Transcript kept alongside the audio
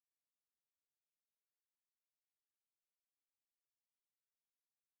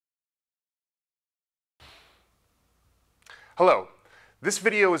Hello, this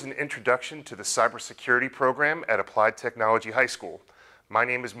video is an introduction to the Cybersecurity Program at Applied Technology High School. My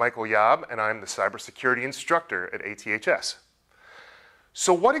name is Michael Yob and I'm the Cybersecurity Instructor at ATHS.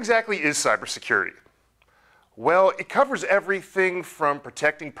 So what exactly is cybersecurity? Well, it covers everything from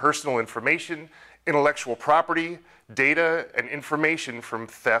protecting personal information, intellectual property, data, and information from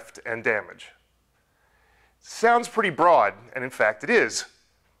theft and damage. Sounds pretty broad, and in fact it is.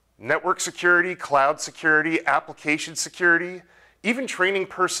 Network security, cloud security, application security, even training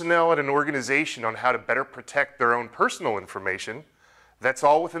personnel at an organization on how to better protect their own personal information, that's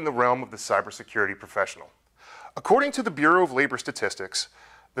all within the realm of the cybersecurity professional. According to the Bureau of Labor Statistics,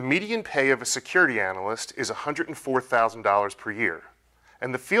 the median pay of a security analyst is $104,000 per year,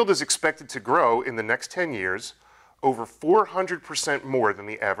 and the field is expected to grow in the next 10 years over 400% more than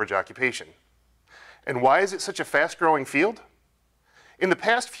the average occupation. And why is it such a fast-growing field? In the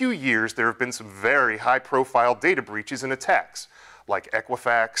past few years, there have been some very high-profile data breaches and attacks, like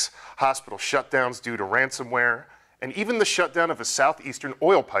Equifax, hospital shutdowns due to ransomware, and even the shutdown of a southeastern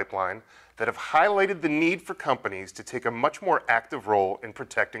oil pipeline that have highlighted the need for companies to take a much more active role in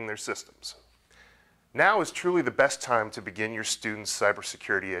protecting their systems. Now is truly the best time to begin your students'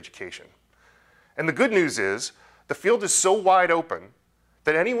 cybersecurity education. And the good news is, the field is so wide open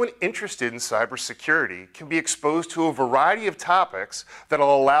that anyone interested in cybersecurity can be exposed to a variety of topics that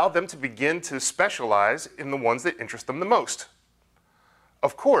will allow them to begin to specialize in the ones that interest them the most.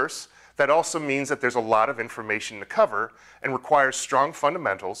 Of course, that also means that there's a lot of information to cover and requires strong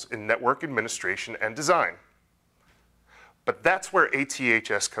fundamentals in network administration and design. But that's where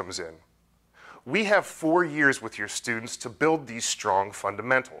ATHS comes in. We have 4 years with your students to build these strong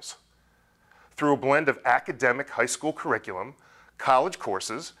fundamentals. Through a blend of academic high school curriculum, college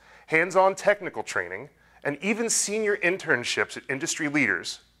courses, hands-on technical training, and even senior internships at industry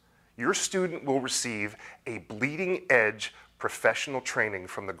leaders, your student will receive a bleeding-edge professional training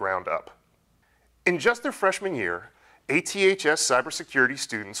from the ground up. In just their freshman year, ATHS cybersecurity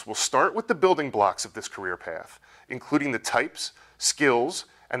students will start with the building blocks of this career path, including the types, skills,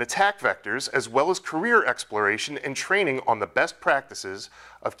 and attack vectors, as well as career exploration and training on the best practices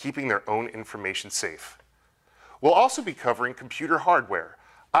of keeping their own information safe. We'll also be covering computer hardware,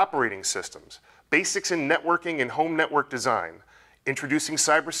 operating systems, basics in networking and home network design, introducing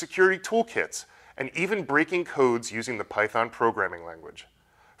cybersecurity toolkits, and even breaking codes using the Python programming language.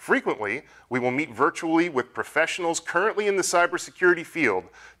 Frequently, we will meet virtually with professionals currently in the cybersecurity field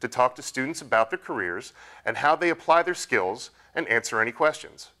to talk to students about their careers and how they apply their skills and answer any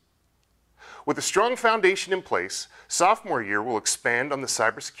questions. With a strong foundation in place, sophomore year will expand on the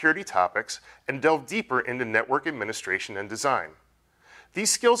cybersecurity topics and delve deeper into network administration and design.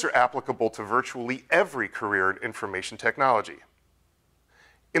 These skills are applicable to virtually every career in information technology.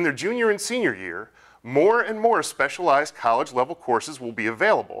 In their junior and senior year, more and more specialized college-level courses will be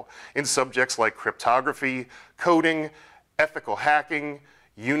available in subjects like cryptography, coding, ethical hacking,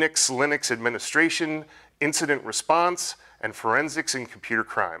 Unix, Linux administration, incident response, and forensics in computer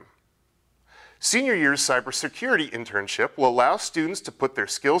crime. Senior year's cybersecurity internship will allow students to put their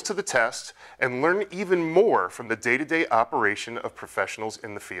skills to the test and learn even more from the day-to-day operation of professionals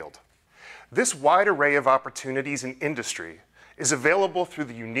in the field. This wide array of opportunities in industry is available through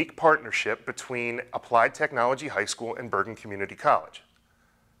the unique partnership between Applied Technology High School and Bergen Community College.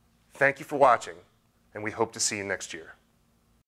 Thank you for watching, and we hope to see you next year.